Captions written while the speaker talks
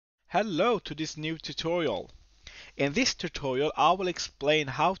Hello to this new tutorial. In this tutorial I will explain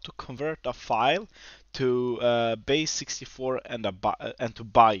how to convert a file to base64 and to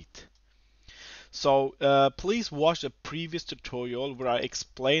byte. So please watch the previous tutorial where I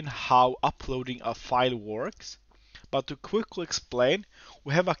explain how uploading a file works. But to quickly explain,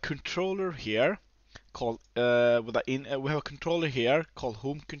 we have a controller here called we have a controller here called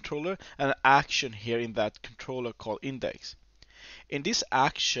home controller and an action here in that controller called index. In this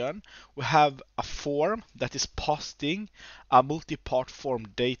action, we have a form that is posting a multi-part form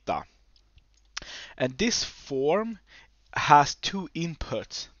data. And this form has two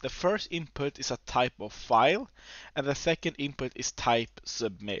inputs. The first input is a type of file, and the second input is type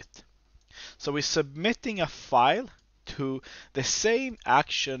submit. So we're submitting a file to the same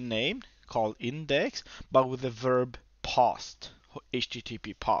action name called index, but with the verb post,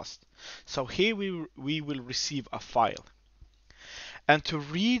 HTTP post. So here we will receive a file. And to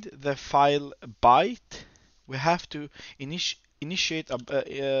read the file byte, we have to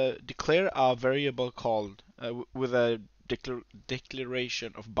declare a variable called with a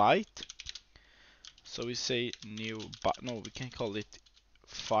declaration of byte. So we say new byte. No, we can call it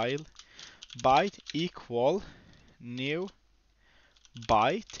file byte equal new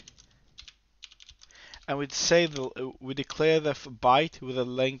byte, and we declare the byte with the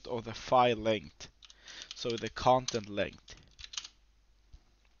length of the file length, so the content length.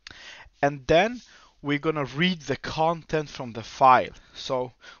 And then we're gonna read the content from the file.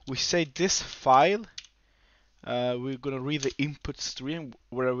 So we say this file, we're gonna read the input stream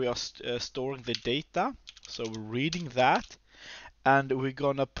where we are storing the data. So we're reading that, and we're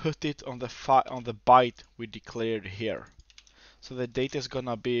gonna put it on the byte we declared here. So the data is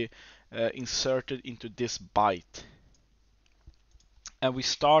gonna be inserted into this byte. And we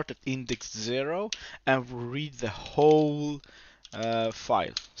start at index 0 and we read the whole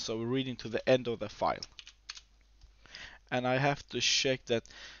file. So we're reading to the end of the file. And I have to check that,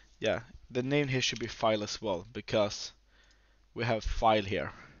 yeah, the name here should be file as well, because we have file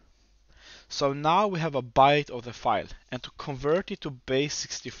here. So now we have a byte of the file, and to convert it to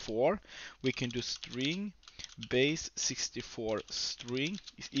base64, we can do string base64 string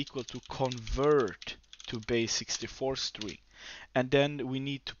is equal to convert to base64 string, and then we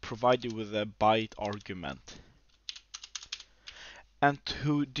need to provide it with a byte argument. And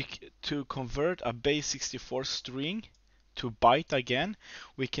to convert a base64 string to byte again,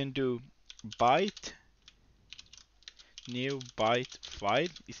 we can do byte new byte file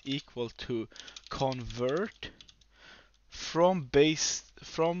is equal to convert from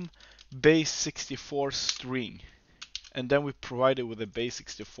base64 string, and then we provide it with a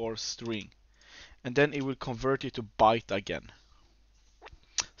base64 string, and then it will convert it to byte again.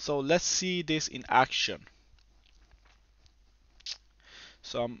 So let's see this in action.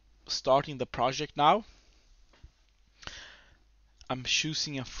 So I'm starting the project now. I'm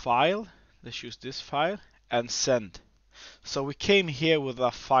choosing a file. Let's choose this file and send. So we came here with a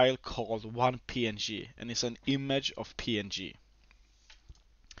file called 1png, and it's an image of PNG.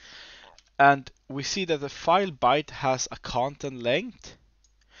 And we see that the file byte has a content length,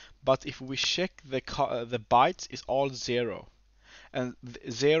 but if we check the bytes, it's all 0. And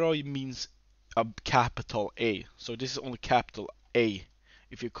 0 means a capital A. So this is only capital A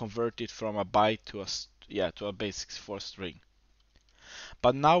if you convert it from a byte to a base64 string.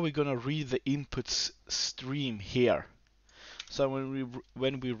 But now we're gonna read the input stream here. So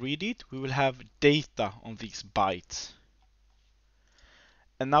when we read it, we will have data on these bytes.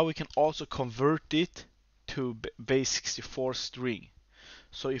 And now we can also convert it to base64 string.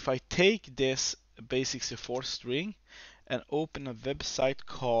 So if I take this base64 string and open a website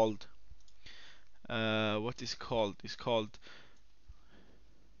called it's called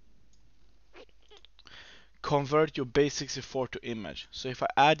convert your base64 to image. So if I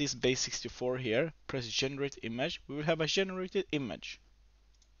add this base64 here, press generate image, we will have a generated image.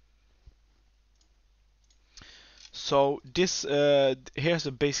 So this here's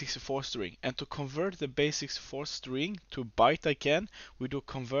the base64 string, and to convert the base64 string to byte again, we do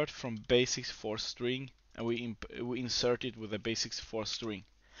convert from base64 string, and we insert it with a base64 string,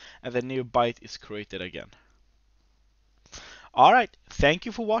 and the new byte is created again. Alright, thank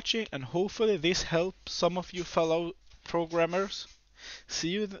you for watching, and hopefully this helps some of you fellow programmers. See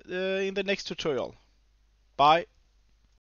you in the next tutorial. Bye.